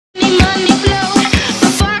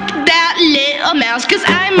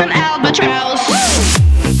albatross.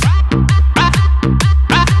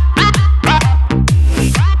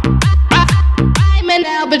 I'm an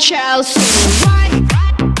albatross.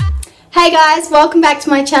 Hey guys, welcome back to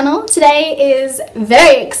my channel. Today is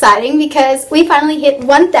very exciting because we finally hit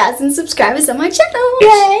 1,000 subscribers on my channel.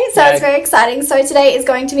 Yay! So it's very exciting. So today is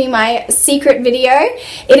going to be my secret video.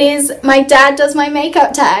 It is my dad does my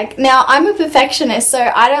makeup tag. Now I'm a perfectionist,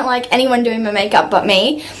 so I don't like anyone doing my makeup but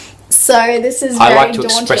me. So this is very daunting. I like to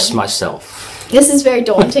express myself. This is very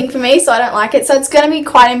daunting for me, so I don't like it. So it's going to be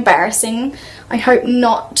quite embarrassing. I hope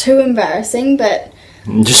not too embarrassing, but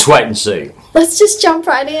Just wait and see. let's just jump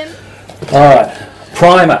right in. Alright,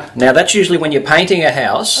 primer. Now that's usually when you're painting a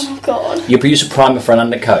house, Oh god. you use a primer for an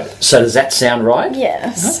undercoat. So does that sound right?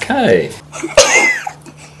 Yes. Okay.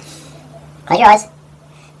 Close your eyes.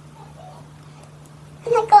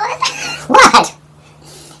 Oh my god. What?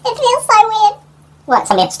 It feels so weird. What?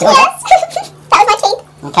 Something else to do with Yes. That was my teeth.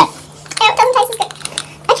 it? Okay. Oh, it doesn't taste as good.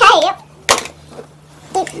 Okay, yep.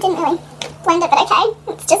 Didn't really blend it, but okay.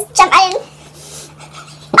 Let's just jump right in.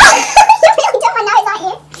 Oh, you're really doing my nose, aren't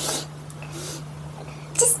you?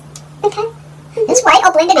 Just, okay. Just wait,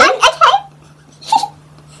 I'll blend it in. Okay.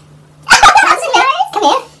 That's a nose. Come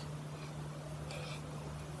here.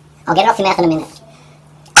 I'll get it off your mouth in a minute. Stay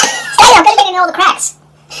there, I'm going to get in all the cracks.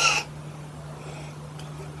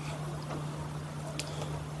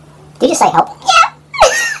 Did you say help? Yeah.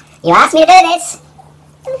 You asked me to do this.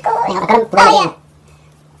 Oh god. Now I've got to blend it in.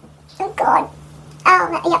 Oh god.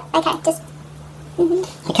 Oh, yeah, okay, just...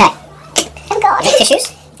 Okay. Oh god. Any tissues?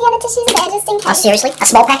 Yeah, the tissues are there just in case. Oh, seriously? A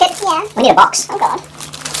small packet? Yeah. We need a box. Oh god.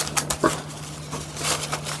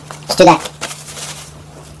 Let's do that.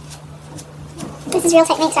 This is real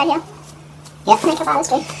techniques right here. Yep. Makeup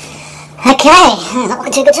artistry. Okay. Not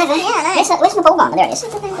looking too good so far. Yeah, I know. Where's my ball gone? There it is.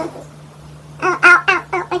 Ow, ow, ow,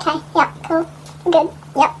 ow. Okay, yep, cool. I'm good.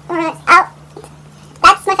 Yep, alright. Ow.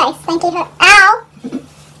 That's my face. Thank you. Ow.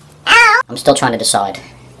 Ow. I'm still trying to decide.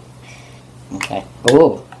 Okay.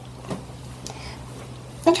 Ooh.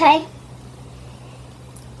 Okay.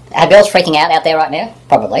 Are girls freaking out there right now?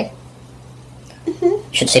 Probably.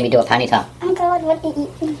 Should see me do a ponytail. Oh god, what are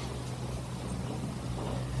you...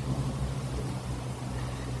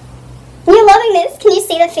 You're loving this. Can you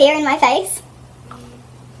see the fear in my face?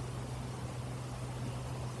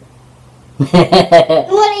 What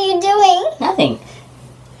are you doing? Nothing.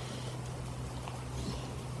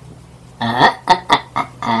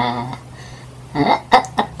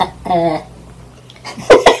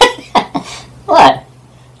 What?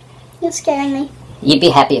 You're scaring me. You'd be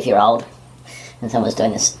happy if you're old and someone's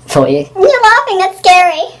doing this for you. You're laughing. That's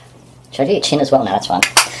scary. Should I do your chin as well? No, that's fine.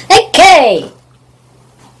 Okay!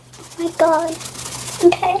 Oh my god.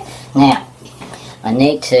 Okay. Now, I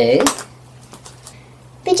need to...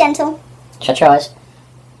 Be gentle. Shut your eyes.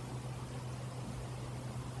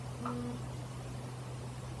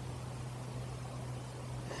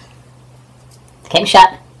 Keep them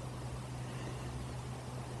shut.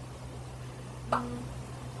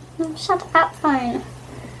 Shut up, phone.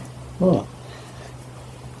 Ooh.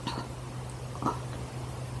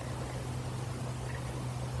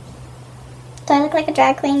 Do I look like a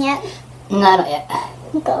drag queen yet? No, not yet.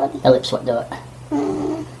 Oh god. The lips won't do it.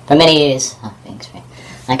 For many years. Oh, thanks, man.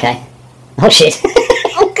 Okay. Oh, shit.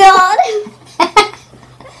 Oh god.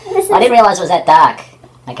 This is... I didn't realise it was that dark.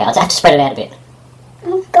 Okay, I'll have to spread it out a bit.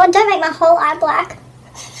 Oh god, don't make my whole eye black.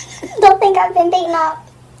 Don't think I've been beaten up.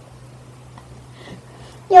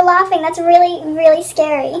 You're laughing. That's really, really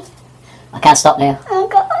scary. I can't stop now. Oh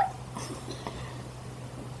god.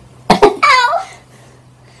 Ow.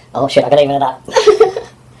 Oh, shit, I gotta even it up.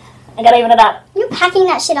 I gotta even it up. You're packing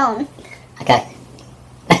that shit on. Okay.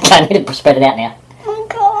 Okay, I need to spread it out now. Oh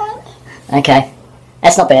god. Okay.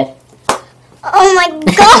 That's not bad. Oh my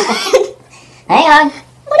god. Hang on.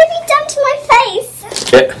 What have you done to my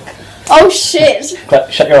face? Yeah. Oh shit.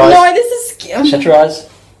 Shut your eyes. No, this is scary. Shut your eyes.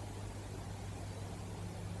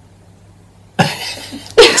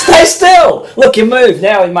 Stay still! Look, you moved.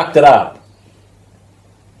 Now we mucked it up.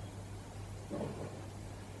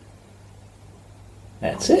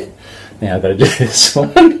 That's it. Now I've got to do this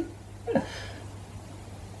one.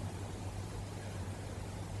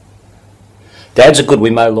 Dad's are good. We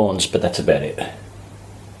mow lawns, but that's about it.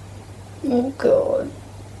 Oh god.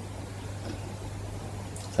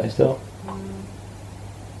 Stay still.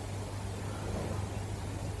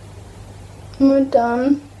 We're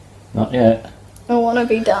done. Not yet. I want to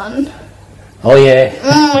be done. Oh yeah.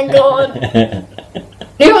 Oh my god.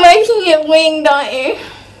 You're making it winged, aren't you?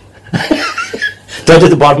 Do I do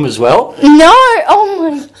the bottom as well? No!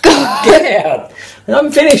 Oh my god. Get out!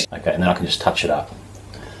 I'm finished. Okay, and then I can just touch it up.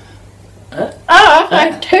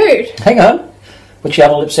 I toot. Hang on. Put your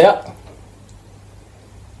other lips out.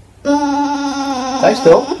 Stay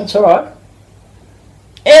still. That's all right.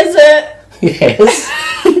 Is it? Yes.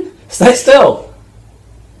 Stay still.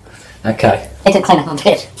 Okay. Need to clean up a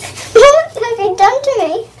bit. What have you done to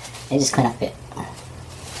me? You just clean up a bit.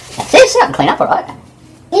 That's it. Start and clean up, all right?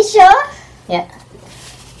 You sure? Yeah.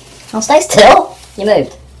 Well, stay still. You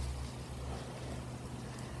moved.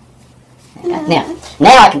 Okay.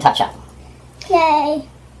 Now I can touch up. Yay.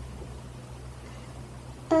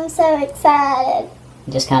 I'm so excited.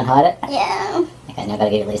 You just can't hide it. Yeah. Okay, now I've got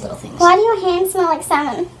to give you these little things. Why do your hands smell like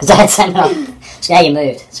salmon? Because I had salmon on. So now you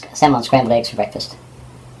moved. Salmon on scrambled eggs for breakfast.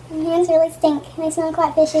 My hands really stink. They smell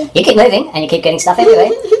quite fishy. You keep moving and you keep getting stuff everywhere.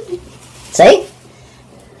 See?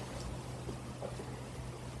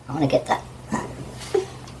 I want to get that.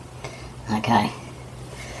 Okay.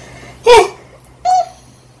 Yeah.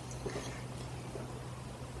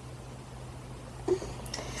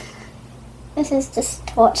 This is just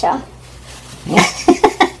torture.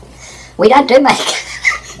 We don't do makeup.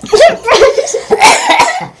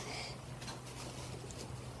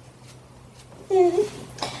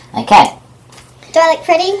 Okay. Do I look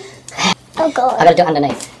pretty? Oh god. I gotta do it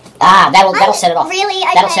underneath. Ah, that'll set it off. Really?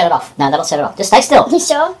 Okay. That'll set it off. No, that'll set it off. Just stay still. You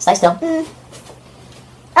sure? Stay still.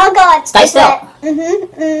 Oh god. Stay still.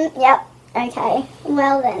 Yep. Okay.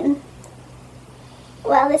 Well then.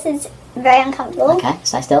 Well, this is very uncomfortable. Okay,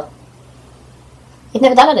 stay still. You've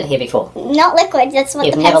never done it here before. Not liquid. That's what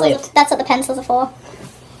You've the never pencils. lived. That's what the pencils are for.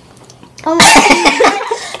 Oh my god.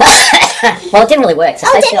 Well, it didn't really work, so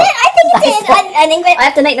Oh, stay did still. it? I think it Stay did. still. I think I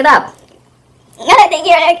have to neaten it up. I don't think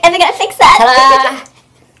you're ever gonna fix that. Ta-da!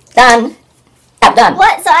 Done. Up, done.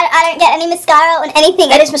 What? So I don't get any mascara or anything?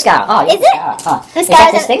 That is mascara. Oh, yeah, Is it? mascara. Oh. Is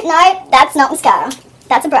Mascara? that this thing? No, that's not mascara.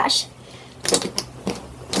 That's a brush.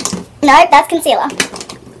 No, that's concealer.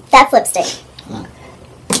 That's lipstick. Oh.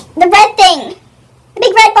 The red thing. The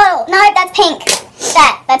big red bottle. No, that's pink.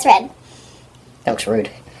 That's red. That looks rude.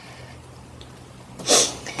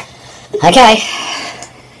 Okay.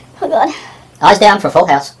 Oh god. Eyes down for a full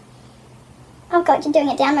house. Oh god, you're doing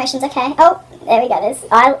it down motions. Okay. Oh, there we go. There's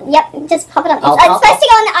yep. Just pop it on. It's I'll- supposed to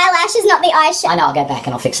go on the eyelashes, not the eyeshadow. I know, I'll go back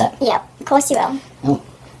and I'll fix that. Yep. Of course you will. Oh.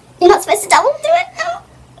 You're not supposed to double do it. Oh.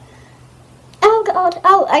 Oh god.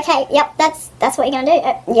 Oh, okay. Yep. That's what you're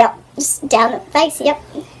gonna do. Yep. Just down the face. Yep.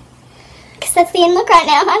 Because that's the end look right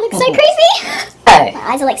now. I look so creepy. Oh.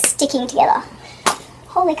 My eyes are like sticking together.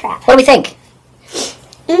 Holy crap. What do we think?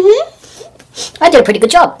 I did a pretty good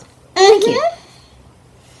job. Thank you.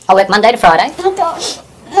 I work Monday to Friday. Oh gosh.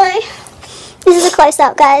 No. This is a close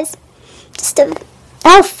up, guys. Just a.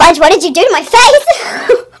 Oh fudge! What did you do to my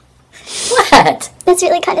face? What? That's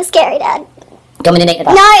really kind of scary, Dad. Do you want me to neaten it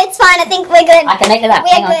up? No, it's fine. I think we're good. I can neaten it up. We're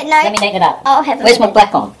Hang on. good. No. Let me neaten it up. Oh heaven. Where's my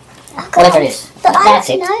black on? Oh, Whatever God. it is. The That's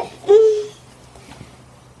eye, it. No.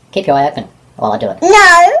 Keep your eye open while I do it.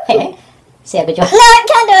 No. Hey, see how good you are? No,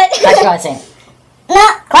 can't do it. Close your eyes then. No.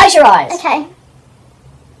 Close your eyes. Okay.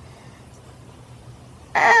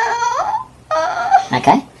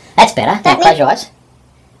 Okay. That's better. Now That close your eyes.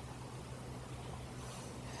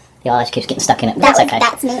 The eyelash keeps getting stuck in it, but that's okay.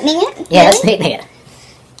 That's neatening it? Yeah, that's Really? neatening it.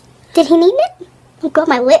 Did he neaten it? Oh god,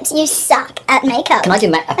 my lips. You suck at makeup. Can I do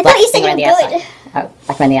a thought black you said thing around the you were good. outside? Oh,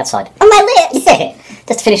 black around the outside. On my lips? Yeah,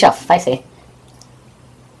 just to finish off, face here.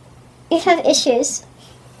 You have issues.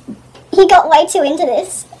 He got way too into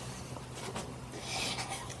this.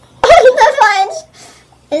 What the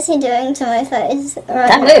fudge is he doing to my face? Right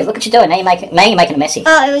Don't now? move, look what you're doing. Now you're making it messy.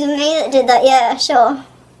 Oh, it was me that did that. Yeah, sure.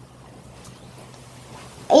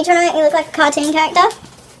 Are you trying to make me look like a cartoon character?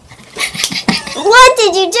 What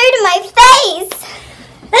did you do to my face?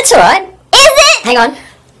 That's alright. Is it? Hang on.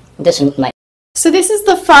 Do some make. So this is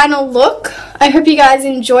the final look. I hope you guys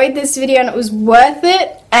enjoyed this video and it was worth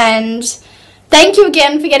it. And thank you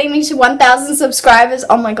again for getting me to 1,000 subscribers.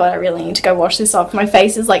 Oh my god, I really need to go wash this off. My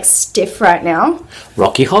face is like stiff right now.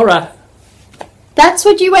 Rocky Horror. That's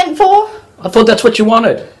what you went for? I thought that's what you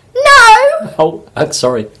wanted. No! Oh, I'm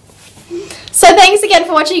sorry. So thanks again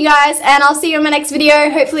for watching, guys, and I'll see you in my next video.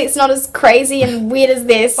 Hopefully it's not as crazy and weird as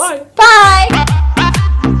this. Bye. Bye!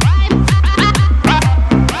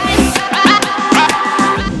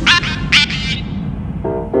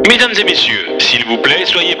 Mesdames et messieurs, s'il vous plaît,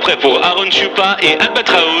 soyez prêts pour Aaron Chupa et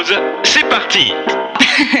Albatraoz. C'est parti!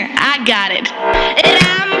 I got it. And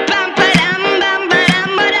I'm